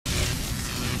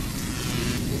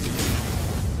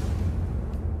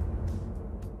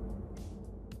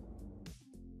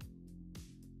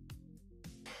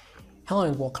Hello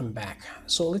and welcome back.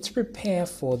 So let's prepare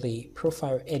for the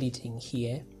profile editing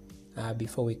here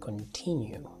before we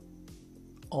continue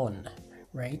on,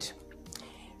 right?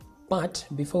 But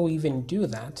before we even do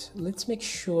that, let's make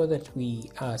sure that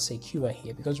we are secure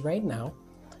here, because right now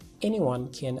anyone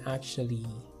can actually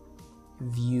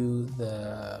view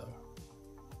the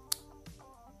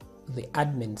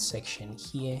admin section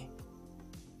here.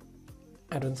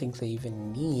 I don't think they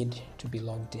even need to be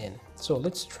logged in. So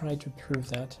let's try to prove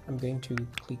that. I'm going to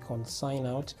click on sign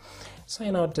out.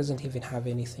 Sign out doesn't even have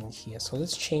anything here. So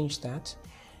let's change that.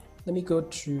 Let me go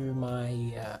to my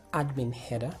admin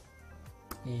header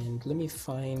and let me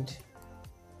find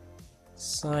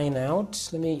sign out.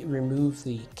 Let me remove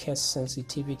the case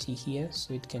sensitivity here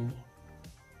so it can,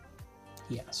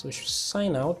 so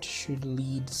sign out should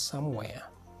lead somewhere.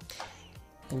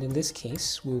 And in this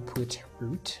case, we'll put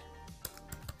root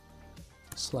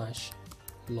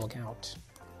 /logout.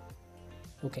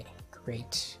 Okay,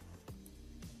 great.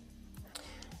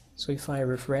 So if I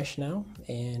refresh now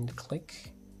and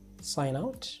click sign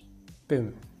out,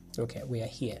 boom. Okay, we are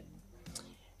here.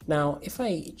 Now, if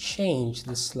I change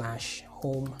the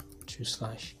 /home to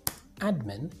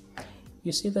 /admin,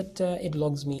 you see that it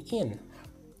logs me in,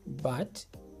 but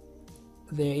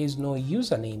there is no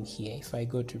username here. If I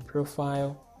go to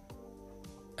profile,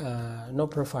 no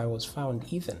profile was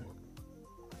found even.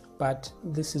 But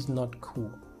this is not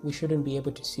cool. We shouldn't be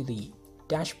able to see the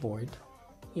dashboard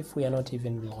if we are not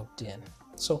even logged in.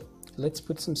 So let's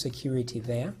put some security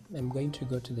there. I'm going to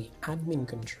go to the admin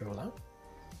controller,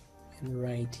 and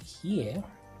right here,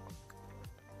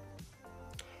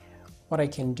 what I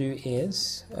can do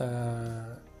is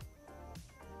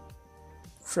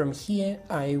from here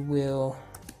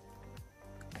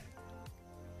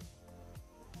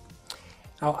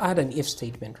I'll add an if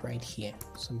statement right here.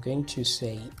 So I'm going to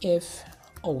say if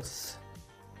auth,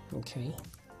 okay,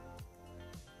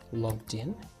 logged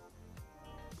in.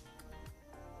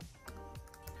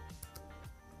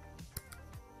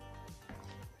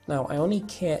 Now I only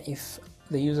care if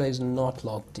the user is not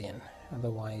logged in,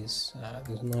 otherwise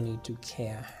there's no need to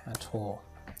care at all.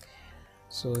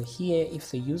 So here, if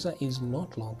the user is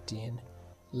not logged in,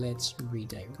 let's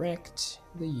redirect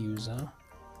the user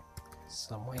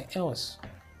somewhere else.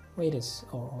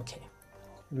 Okay.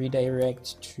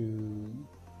 Redirect to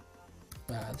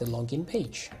the login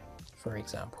page, for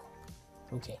example.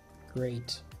 Okay,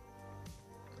 great.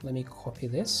 Let me copy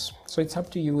this. So it's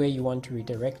up to you where you want to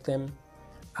redirect them.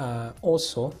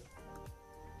 Also,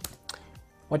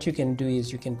 what you can do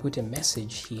is you can put a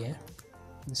message here.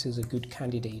 This is a good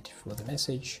candidate for the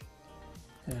message.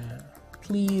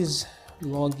 Please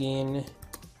log in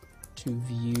to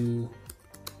view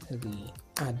the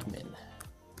admin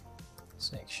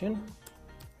section.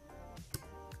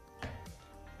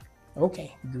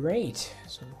 Okay, great.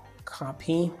 So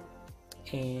copy,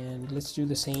 and let's do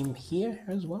the same here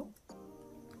as well.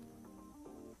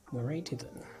 Alrighty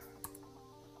then.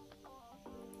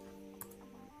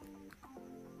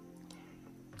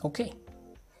 Okay,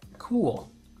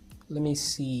 cool. Let me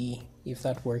see if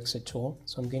that works at all.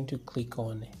 So I'm going to click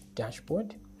on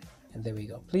dashboard, and there we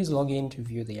go. Please log in to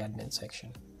view the admin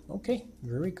section. Okay,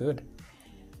 very good.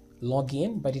 Log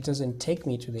in, but it doesn't take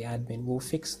me to the admin. We'll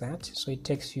fix that so it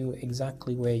takes you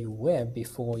exactly where you were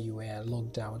before you were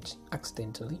logged out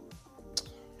accidentally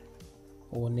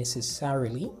or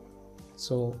necessarily.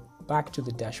 So back to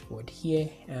the dashboard here,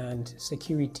 and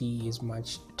security is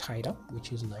much tied up,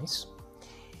 which is nice.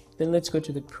 Then let's go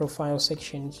to the profile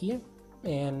section here,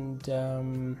 and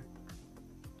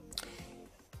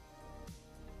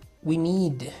we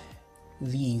need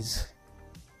these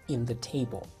in the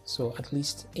table. So at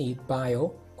least a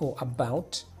bio or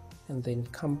about, and then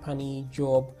company,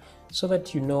 job, so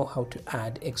that you know how to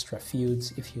add extra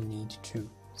fields if you need to.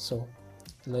 So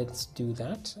let's do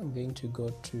that. I'm going to go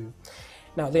to,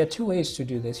 now there are two ways to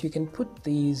do this. You can put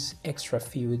these extra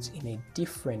fields in a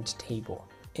different table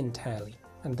entirely,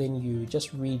 and then you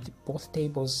just read both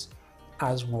tables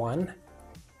as one,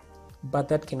 but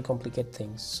that can complicate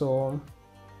things. So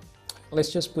let's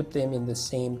just put them in the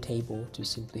same table to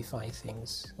simplify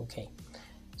things. Okay,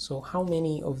 so how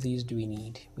many of these do we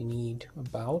need? We need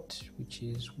about, which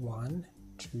is 1,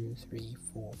 2, 3,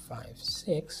 4, 5,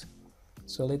 6.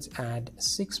 So let's add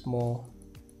 6 more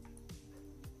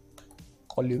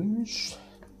columns.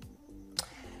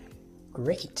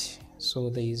 Great. So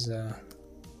there's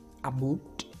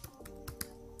about.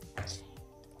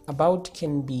 About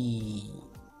can be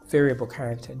variable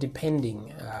character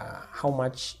depending how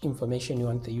much information you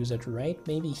want the user to write.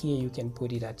 Maybe here you can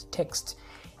put it at text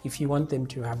if you want them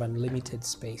to have unlimited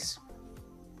space.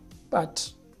 But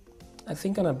I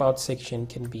think an about section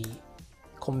can be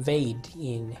conveyed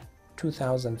in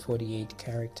 2048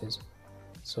 characters.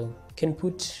 So you can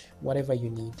put whatever you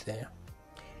need there.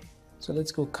 So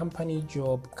let's go company,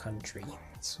 job, country.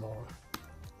 So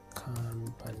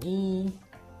company,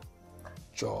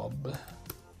 job,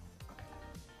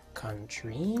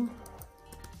 country.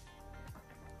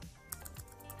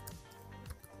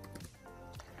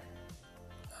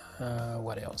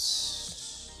 What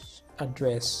else?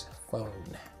 Address,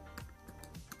 phone.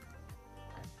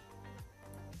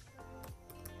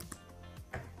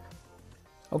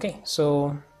 Okay,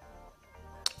 so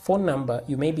phone number,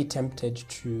 you may be tempted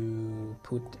to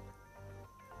put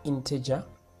integer,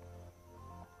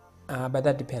 but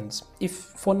that depends. If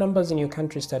phone numbers in your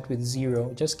country start with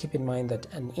 0, just keep in mind that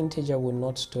an integer will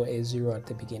not store a 0 at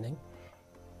the beginning.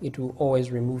 It will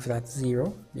always remove that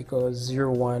 0 because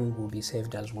 01 will be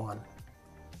saved as 1.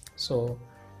 So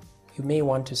you may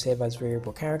want to save as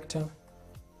variable character.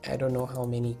 I don't know how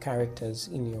many characters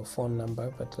in your phone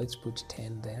number, but let's put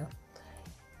 10 there.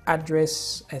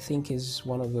 Address, I think, is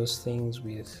one of those things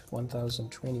with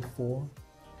 1024.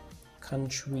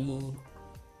 Country,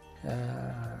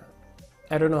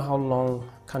 I don't know how long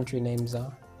country names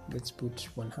are. Let's put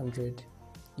 100.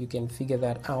 You can figure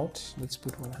that out. Let's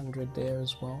put 100 there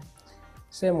as well.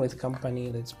 Same with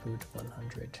company, let's put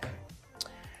 100.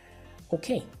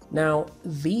 Okay, now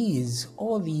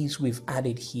all these we've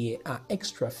added here are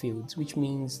extra fields, which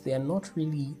means they are not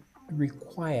really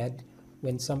required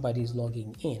when somebody is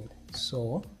logging in.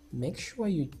 So make sure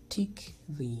you tick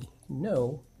the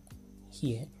no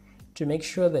here to make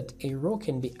sure that a row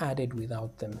can be added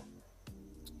without them.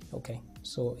 Okay,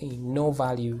 so a no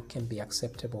value can be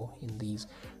acceptable in these.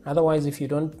 Otherwise, if you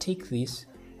don't tick this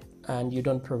and you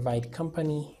don't provide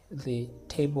company, the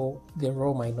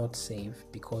row might not save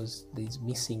because there's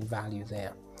missing value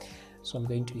there. So I'm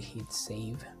going to hit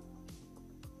save.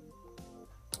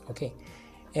 Okay,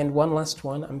 and one last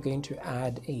one, I'm going to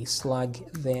add a slug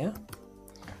there.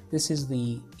 This is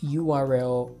the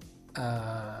URL,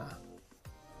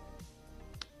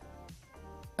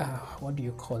 what do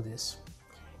you call this?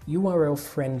 URL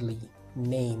friendly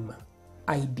name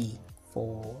ID,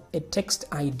 for a text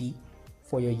ID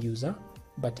for your user,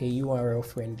 but a URL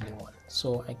friendly one.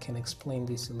 So I can explain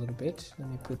this a little bit. Let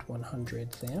me put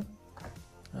 100 there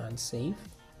and save.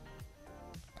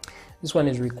 This one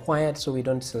is required, so we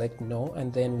don't select no,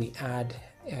 and then we add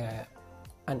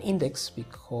an index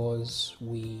because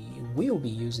we will be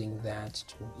using that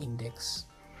to index.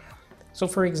 So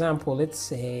for example, let's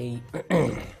say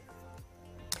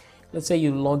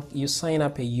you sign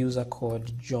up a user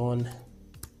called John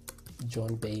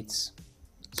Bates.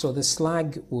 So the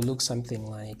slug will look something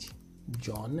like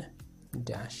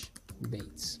John-Bates.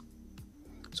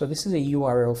 So this is a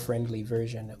URL friendly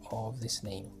version of this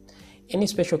name. Any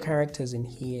special characters in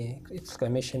here,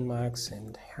 exclamation marks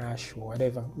and hash or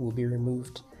whatever, will be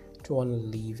removed to only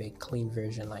leave a clean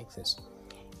version like this.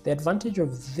 The advantage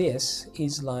of this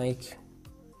is like,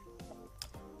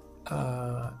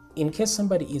 in case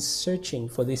somebody is searching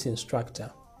for this instructor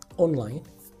online,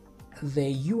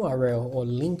 the URL or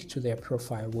link to their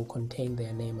profile will contain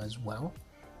their name as well,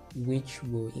 which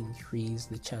will increase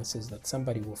the chances that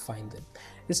somebody will find them.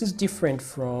 This is different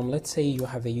from, let's say you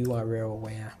have a URL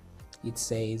where it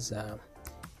says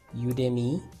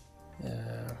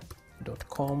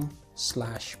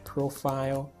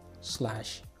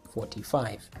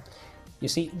udemy.com/profile/45. You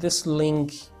see, this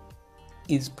link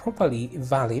is properly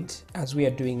valid as we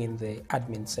are doing in the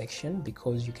admin section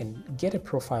because you can get a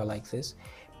profile like this,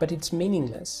 but it's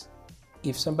meaningless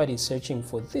if somebody is searching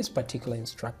for this particular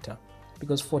instructor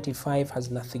because 45 has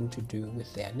nothing to do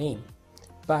with their name.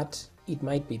 But it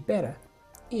might be better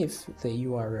if the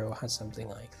URL has something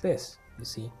like this, you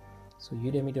see. So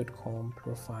udemy.com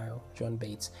profile John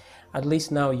Bates. At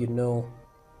least now you know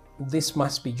this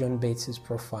must be John Bates's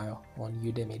profile on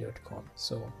udemy.com.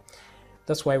 So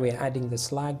that's why we're adding the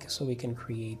slug, so we can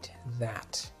create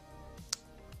that.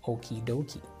 Okie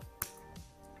dokie.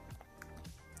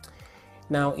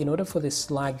 Now, in order for the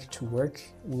slug to work,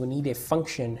 we will need a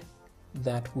function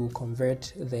that will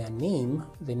convert their name,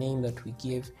 the name that we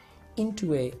give,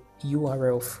 into a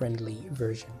URL friendly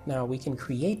version. Now we can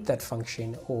create that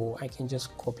function, or I can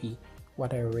just copy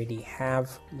what I already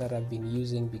have that I've been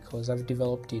using because I've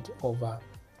developed it over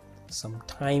some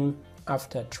time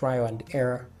after trial and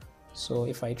error. So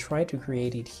if I try to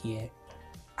create it here,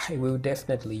 I will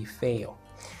definitely fail.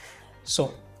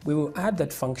 So we will add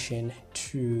that function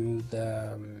to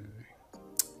the,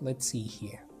 let's see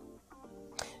here.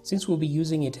 Since we'll be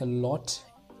using it a lot,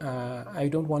 I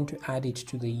don't want to add it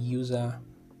to the user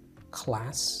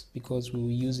class because we will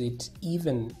use it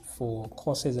even for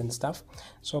courses and stuff.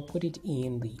 So I'll put it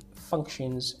in the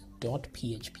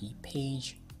functions.php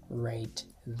page right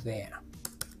there.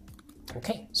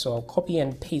 Okay, so I'll copy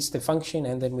and paste the function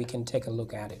and then we can take a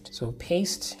look at it. So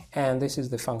paste, and this is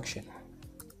the function.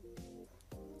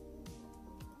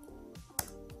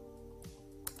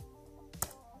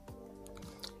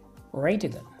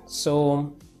 Alrighty then.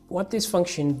 So what this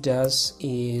function does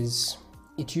is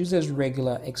it uses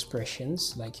regular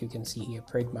expressions, like you can see here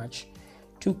pretty much,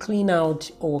 to clean out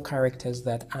all characters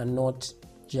that are not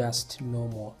just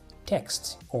normal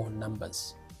text or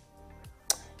numbers.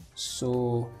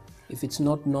 So if it's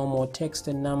not normal text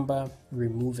and number,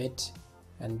 remove it.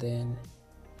 And then,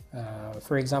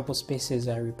 for example, spaces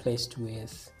are replaced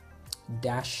with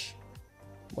dash.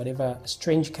 Whatever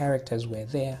strange characters were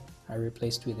there are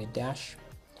replaced with a dash.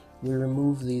 We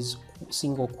remove these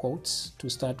single quotes to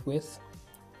start with.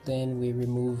 Then we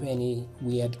remove any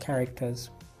weird characters.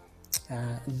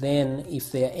 Then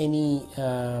if there are any,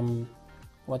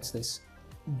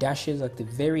 dashes at the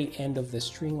very end of the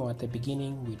string or at the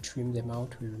beginning, we trim them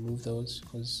out, we remove those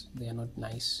because they are not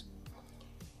nice.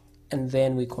 And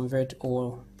then we convert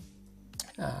all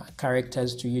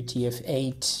characters to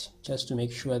UTF-8 just to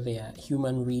make sure they are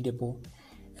human readable.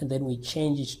 And then we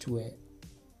change it to a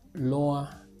lower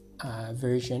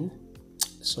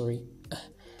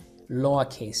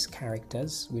lowercase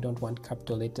characters. We don't want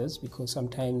capital letters because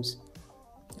sometimes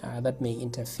that may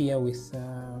interfere with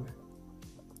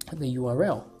the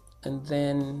URL. And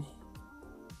then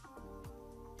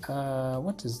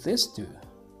what does this do?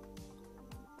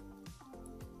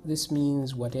 This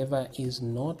means whatever is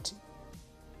not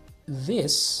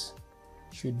this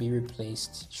should be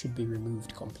replaced, should be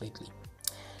removed completely.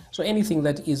 So anything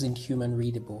that isn't human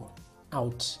readable,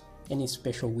 out. Any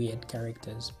special weird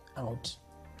characters, out.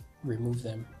 Remove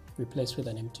them, replace with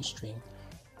an empty string,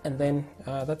 and then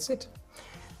that's it.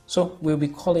 So we'll be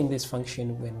calling this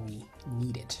function when we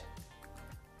need it.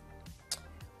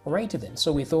 Alrighty then,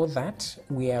 so with all that,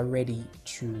 we are ready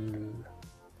to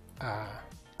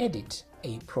edit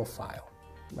a profile,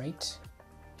 right?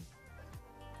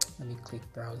 Let me click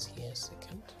browse here a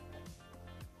second.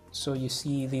 So you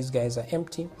see these guys are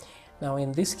empty. Now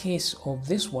in this case of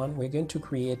this one, we're going to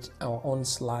create our own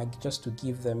slug just to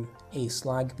give them a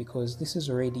slug because this is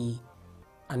already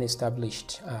an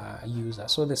established user.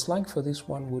 So the slug for this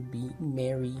one would be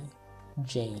Mary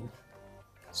Jane.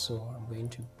 So I'm going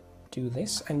to do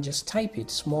this and just type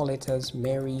it, small letters,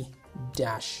 Mary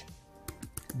dash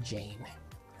Jane,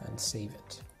 and save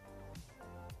it.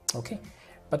 Okay,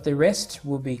 but the rest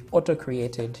will be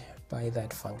auto-created by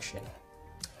that function.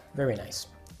 Very nice.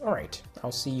 All right,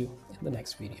 I'll see you in the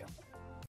next video.